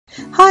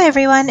Hi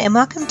everyone and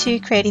welcome to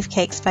Creative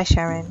Cakes by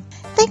Sharon.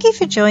 Thank you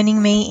for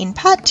joining me in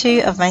part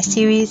 2 of my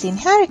series in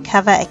how to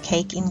cover a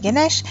cake in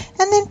ganache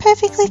and then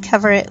perfectly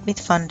cover it with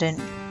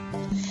fondant.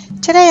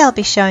 Today I'll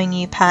be showing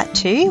you part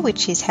 2,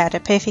 which is how to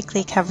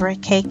perfectly cover a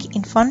cake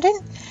in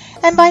fondant.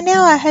 And by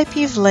now I hope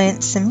you've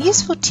learnt some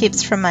useful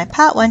tips from my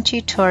part 1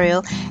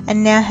 tutorial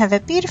and now have a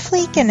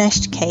beautifully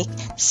ganached cake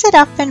set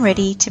up and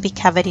ready to be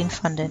covered in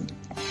fondant.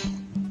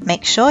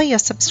 Make sure you're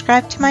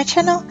subscribed to my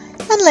channel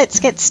and let's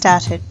get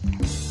started.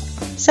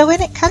 So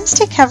when it comes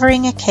to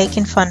covering a cake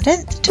in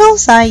fondant, the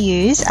tools I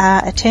use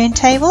are a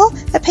turntable,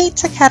 a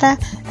pizza cutter,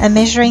 a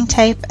measuring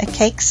tape, a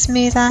cake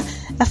smoother,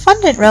 a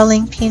fondant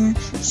rolling pin,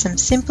 some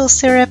simple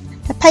syrup,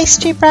 a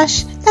pastry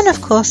brush, and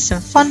of course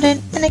some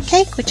fondant and a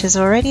cake which has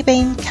already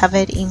been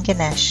covered in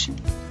ganache.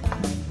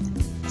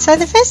 So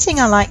the first thing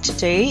I like to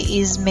do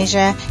is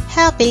measure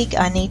how big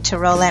I need to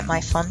roll out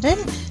my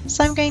fondant.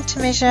 So I'm going to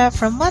measure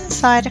from one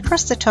side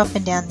across the top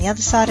and down the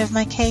other side of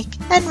my cake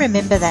and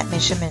remember that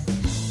measurement.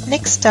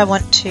 Next I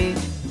want to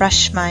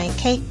brush my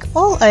cake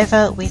all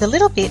over with a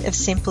little bit of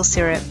simple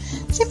syrup.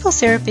 Simple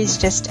syrup is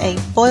just a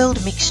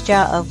boiled mixture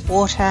of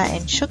water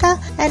and sugar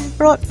and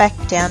brought back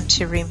down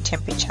to room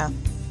temperature.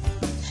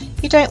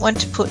 You don't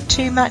want to put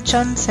too much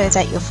on so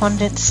that your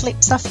fondant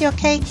slips off your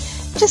cake,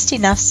 just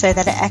enough so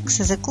that it acts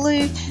as a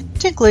glue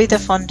to glue the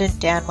fondant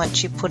down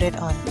once you put it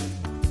on.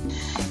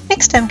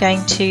 Next I'm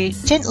going to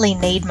gently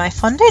knead my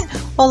fondant.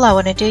 All I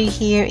want to do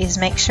here is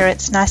make sure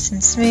it's nice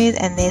and smooth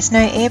and there's no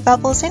air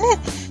bubbles in it.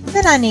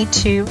 Then I need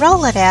to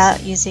roll it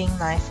out using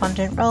my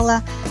fondant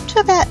roller to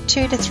about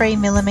 2 to 3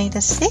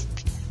 millimeters thick.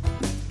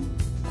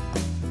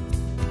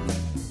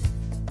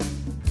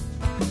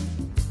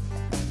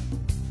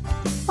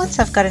 Once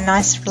I've got a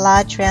nice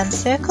large round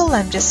circle,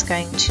 I'm just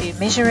going to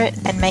measure it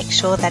and make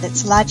sure that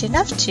it's large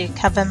enough to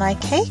cover my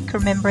cake,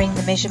 remembering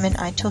the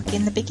measurement I took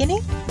in the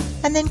beginning.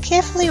 And then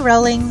carefully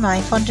rolling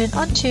my fondant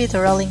onto the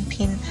rolling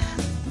pin,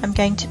 I'm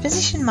going to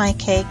position my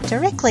cake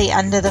directly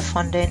under the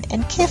fondant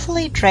and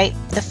carefully drape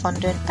the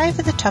fondant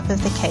over the top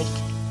of the cake.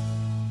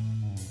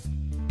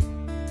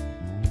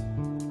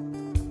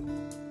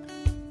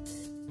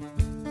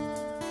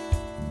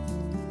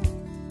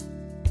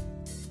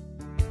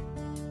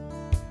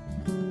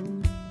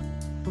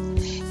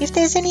 If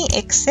there's any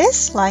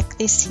excess like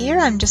this here,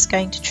 I'm just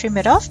going to trim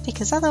it off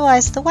because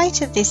otherwise the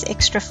weight of this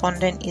extra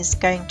fondant is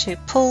going to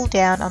pull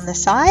down on the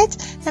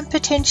sides and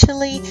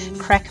potentially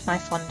crack my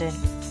fondant.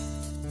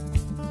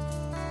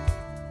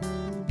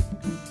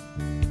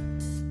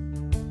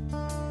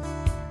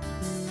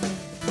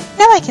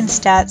 Now I can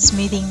start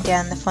smoothing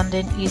down the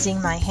fondant using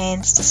my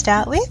hands to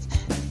start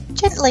with,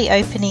 gently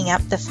opening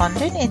up the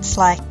fondant. It's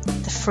like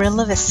the frill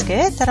of a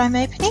skirt that I'm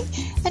opening,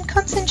 and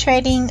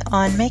concentrating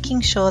on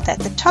making sure that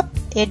the top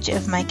edge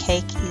of my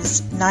cake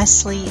is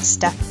nicely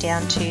stuck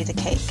down to the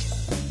cake.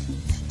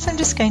 So I'm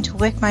just going to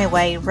work my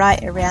way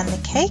right around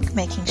the cake,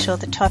 making sure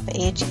the top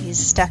edge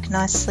is stuck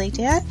nicely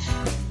down,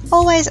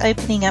 always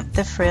opening up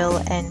the frill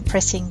and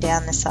pressing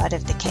down the side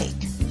of the cake.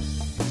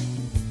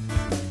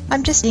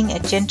 I'm just doing a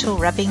gentle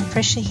rubbing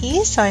pressure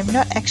here, so I'm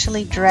not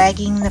actually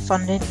dragging the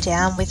fondant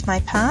down with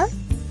my palm.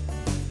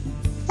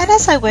 And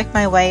as I work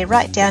my way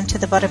right down to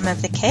the bottom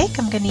of the cake,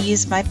 I'm going to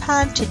use my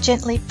palm to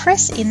gently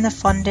press in the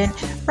fondant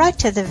right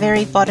to the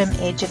very bottom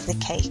edge of the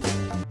cake.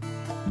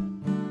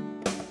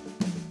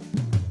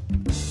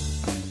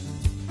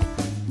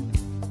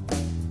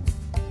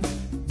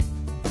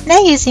 Now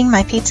using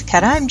my pizza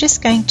cutter, I'm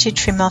just going to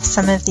trim off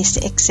some of this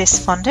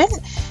excess fondant,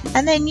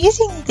 and then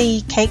using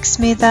the cake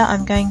smoother,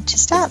 I'm going to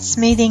start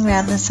smoothing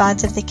around the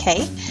sides of the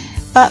cake.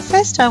 But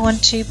first I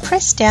want to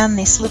press down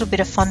this little bit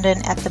of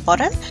fondant at the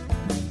bottom.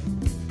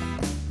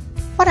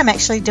 What I'm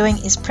actually doing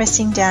is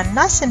pressing down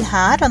nice and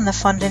hard on the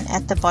fondant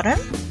at the bottom.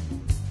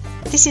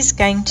 This is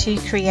going to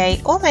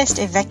create almost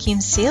a vacuum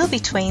seal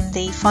between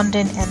the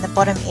fondant and the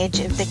bottom edge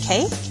of the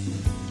cake.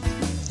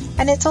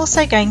 And it's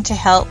also going to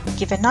help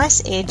give a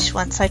nice edge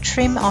once I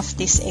trim off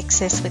this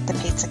excess with the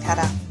pizza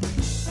cutter.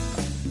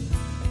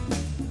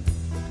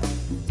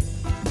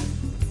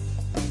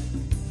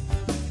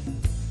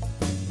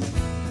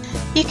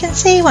 You can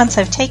see once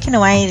I've taken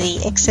away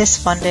the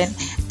excess fondant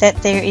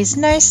that there is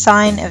no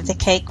sign of the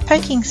cake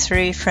poking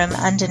through from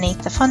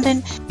underneath the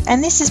fondant,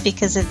 and this is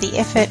because of the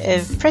effort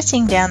of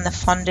pressing down the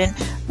fondant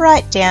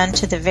right down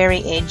to the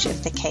very edge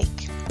of the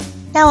cake.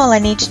 Now all I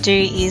need to do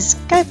is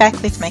go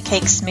back with my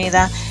cake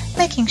smoother,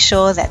 making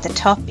sure that the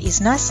top is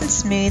nice and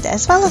smooth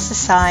as well as the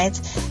sides,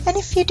 and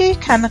if you do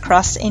come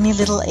across any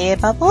little air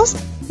bubbles,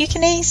 you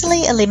can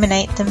easily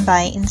eliminate them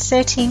by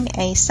inserting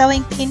a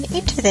sewing pin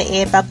into the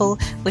air bubble,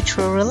 which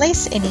will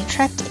release any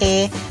trapped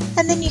air,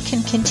 and then you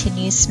can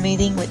continue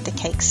smoothing with the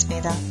cake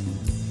smoother.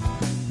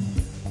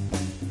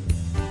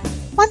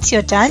 Once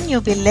you're done, you'll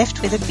be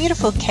left with a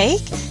beautiful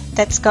cake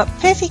that's got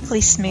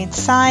perfectly smooth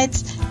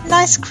sides,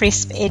 nice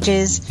crisp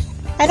edges,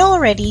 and all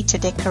ready to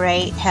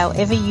decorate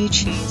however you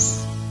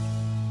choose.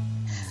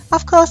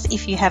 Of course,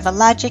 if you have a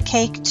larger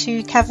cake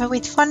to cover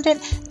with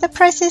fondant, the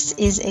process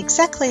is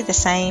exactly the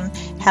same.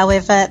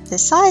 However, the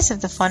size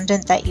of the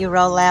fondant that you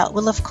roll out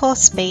will of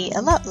course be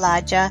a lot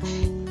larger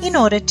in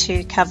order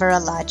to cover a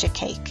larger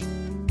cake.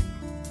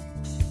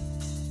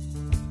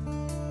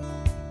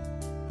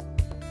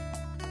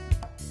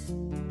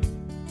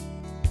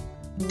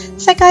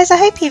 So guys, I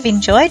hope you've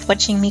enjoyed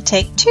watching me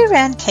take 2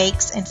 round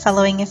cakes and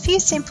following a few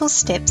simple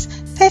steps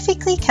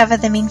perfectly cover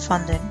them in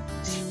fondant.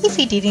 If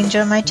you did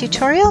enjoy my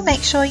tutorial,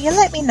 make sure you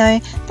let me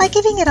know by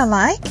giving it a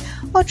like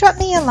or drop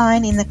me a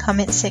line in the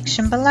comments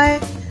section below.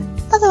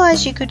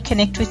 Otherwise, you could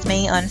connect with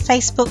me on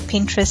Facebook,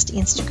 Pinterest,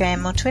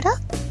 Instagram or Twitter.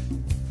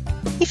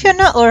 If you're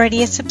not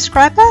already a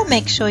subscriber,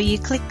 make sure you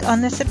click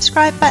on the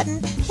subscribe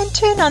button and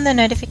turn on the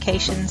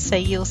notifications so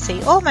you'll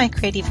see all my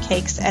creative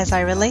cakes as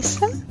I release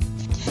them.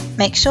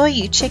 Make sure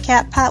you check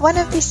out part 1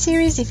 of this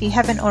series if you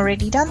haven't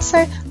already done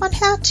so on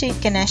how to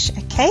ganache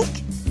a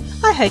cake.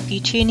 I hope you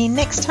tune in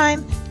next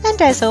time,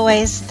 and as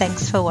always,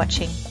 thanks for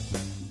watching.